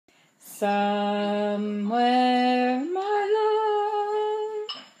Somewhere, my love,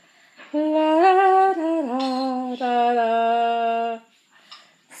 la da da da da.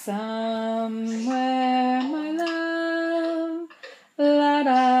 Somewhere, my love, la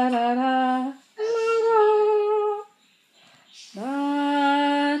da da da,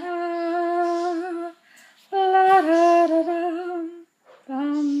 la da, la da da da,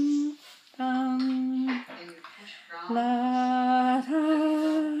 dum dum, la da.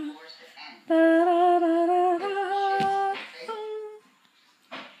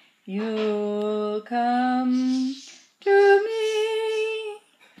 You'll come to me,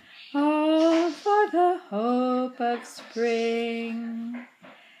 all for the hope of spring.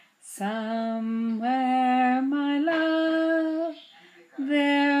 Somewhere, my love,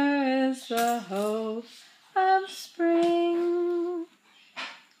 there is the hope of spring.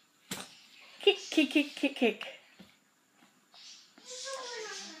 Kick, kick, kick, kick, kick.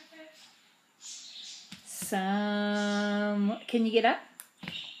 Can you get up?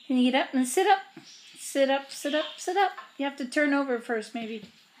 Can you get up and sit up? Sit up, sit up, sit up. You have to turn over first, maybe.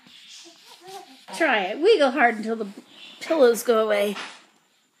 Try it. Wiggle hard until the pillows go away.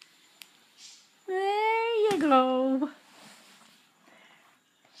 There you go.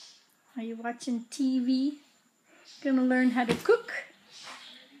 Are you watching TV? Gonna learn how to cook?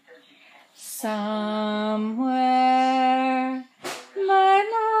 Somewhere, my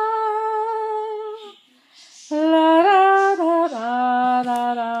love, la da da da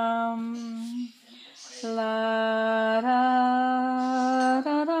da dum, la da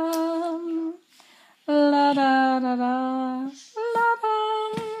da dum, la da da da, la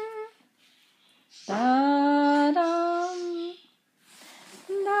dum, da dum,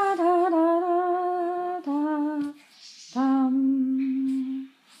 da da da da dum,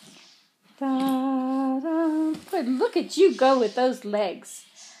 da dum. But look at you go with those legs.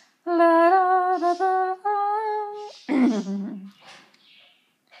 La da da da da.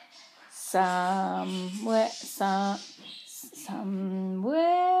 Somewhere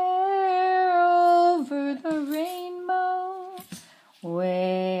over the rainbow,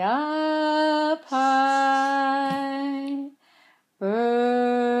 way up high,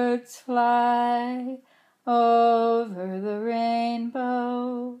 birds fly over the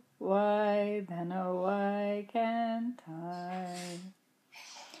rainbow. Why then, oh, why can't I?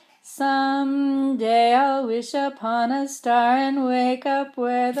 Someday I'll wish upon a star and wake up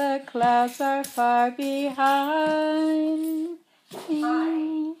where the clouds are far behind me.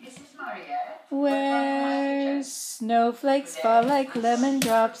 Hi, this is Mariette. Where snowflakes fall like lemon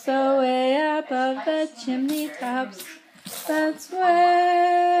drops away above the chimney tops. That's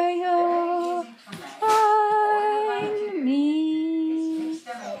where you'll find me.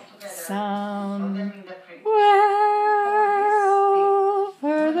 Somewhere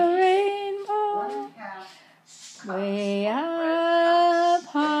over the rainbow, way up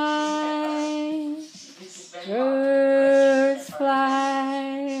high, birds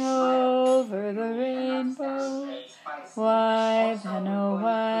fly over the rainbow. Why then, oh,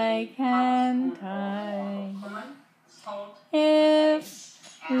 why can't I? If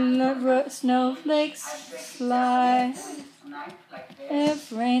snowflakes fly,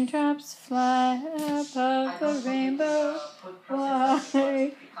 if raindrops fly above the rainbow,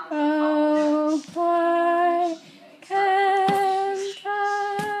 why, oh, why can't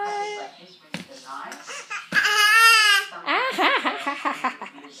I?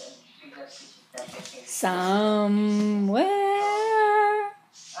 Somewhere.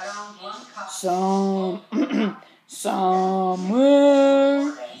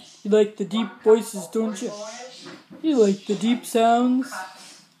 You like the deep voices, don't you? You like the deep sounds?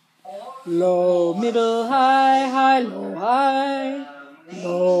 Low, middle, high, high, low, high.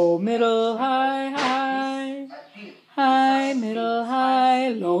 Low, middle, high, high. High, middle, high,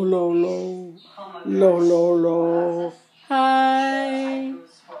 low, low, low. Low, low, low. High.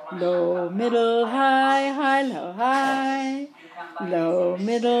 Low, middle, high, high, low, high. Low,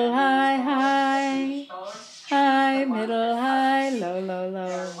 middle, high, high. High, middle, high, low, low,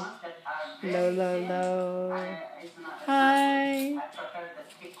 low. Low, low, low. High.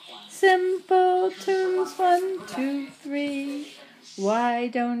 Simple tunes, 1, 2, 3. Why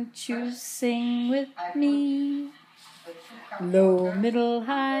don't you sing with me? Low, middle,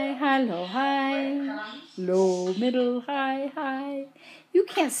 high, high, low, high. Low, middle, high, high. You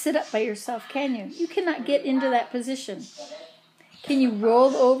can't sit up by yourself, can you? You cannot get into that position. Can you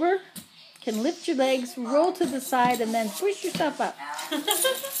roll over? Can lift your legs, roll to the side, and then push yourself up. You're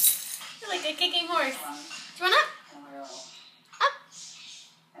like a kicking horse. Do you want up? Up.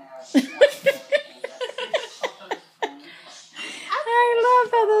 I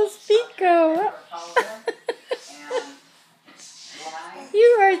love how those feet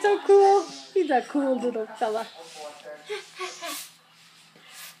a cool little fella.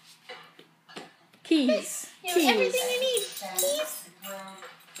 Keys. You have Keys. everything you need. Keys.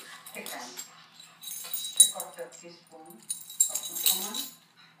 A quarter teaspoon of cinnamon,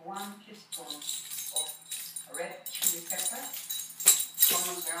 1 teaspoon of red chili pepper,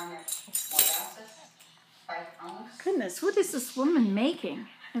 pomegranate molasses, 5 ounces. Goodness, what is this woman making?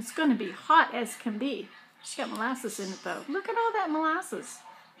 It's going to be hot as can be. She's got molasses in it though. Look at all that molasses.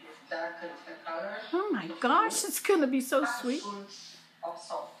 Darkens the color. Oh my gosh, it's going to be so 5 sweet. spoons of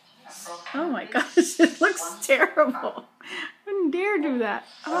salt. Oh my gosh, it looks terrible. I wouldn't dare do that.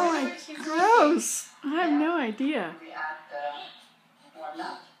 Oh my, gross. I have no idea. We add the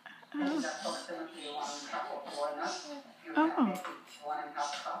walnut. This is approximately 1 cup of walnut. You can Oh. make it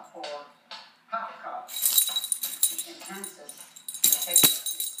 1.5 cup or half cup. It enhances the taste of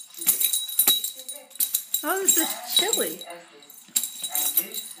this chili. This is it. Oh, this is chili. As this. And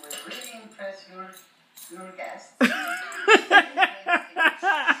this will really impress your guests.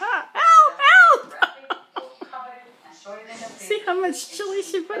 Help, help! Wrap it or cover it and store it in the fridge. See how much chili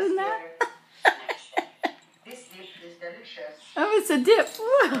she put in that? This dip is delicious. Oh, it's a dip.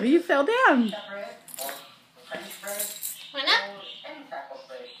 Whoa, you fell down. Pita bread or French bread One or up. any type of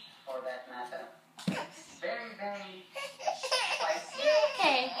bread for that matter. It's very, very spicy.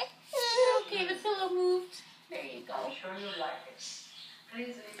 Okay. Okay, the pillow moved. There you go. I'm sure you'll like it.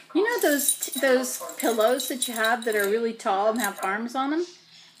 Please leave You know those pillows that you have that are really tall and have arms on them?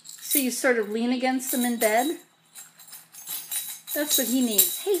 So you sort of lean against them in bed? That's what he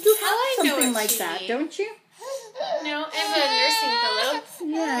needs. Hey, you have I know something what like she that, needs. don't you? No, I have a nursing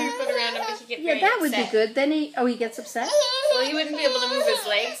pillow. Yeah. You put around him, but he gets Yeah, very that would be upset. good. Then he gets upset? Well, he wouldn't be able to move his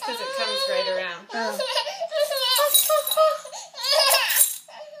legs because it comes right around. Oh.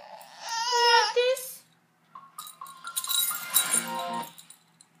 Want this?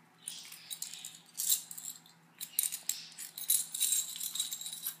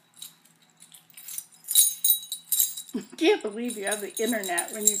 Can't believe you have the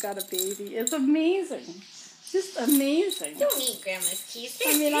internet when you got a baby. It's amazing. Just amazing. Don't eat Grandma's keys.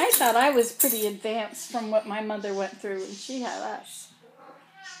 I mean, I thought I was pretty advanced from what my mother went through when she had us.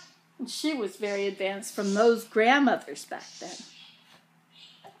 And she was very advanced from those grandmothers back then.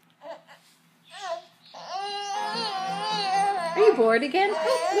 Are you bored again?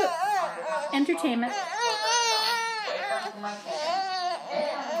 Look. Entertainment. Welcome to my kitchen.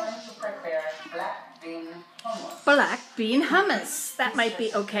 Today I'm going to prepare black bean hummus. Black bean hummus. That might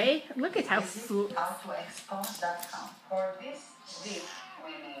be okay. Look at how Visit autoexpose.com. For this dip,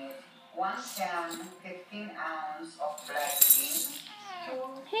 we need 1 pound, 15 ounces of black beans,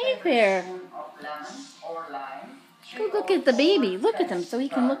 2 Hey there. tablespoons of lemon or lime. Go look at the baby. Look at him so he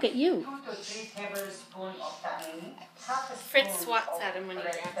can look at you. 2 to 3 tablespoons of tahini, half a Fritz spoon swats of at him when he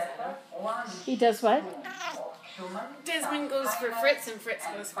red grabs pepper, 1 He does what? spoon of cumin, Desmond goes for Fritz and Fritz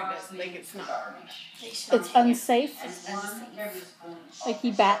goes for Desmond. Like it's not. They should It's unsafe. and 1 tablespoon of Like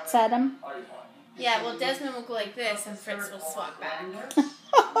he bats at him. olive oil. Yeah, well, Desmond will go like this and Fritz will swap back.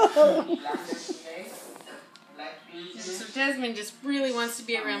 So Desmond just really wants to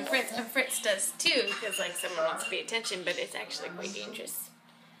be around Fritz, and Fritz does too, because like someone wants to pay attention, but it's actually quite dangerous.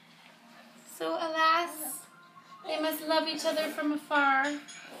 So alas, they must love each other from afar.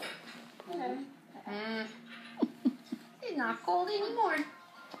 It's not cold anymore.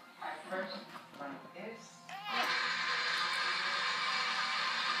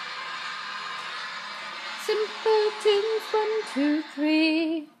 Simpletons, 1, 2,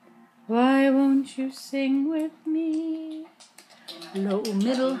 3. Why won't you sing with me? Low,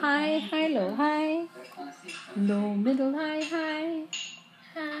 middle, high, high, low, high. Low, middle, high, high.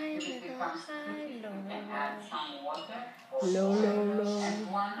 High, middle, high, low. Low, low, low.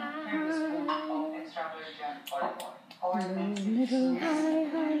 Low, middle, high,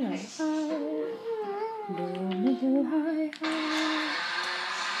 high, low, high. Low, middle, high, high.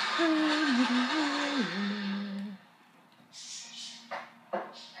 High, middle, high, low.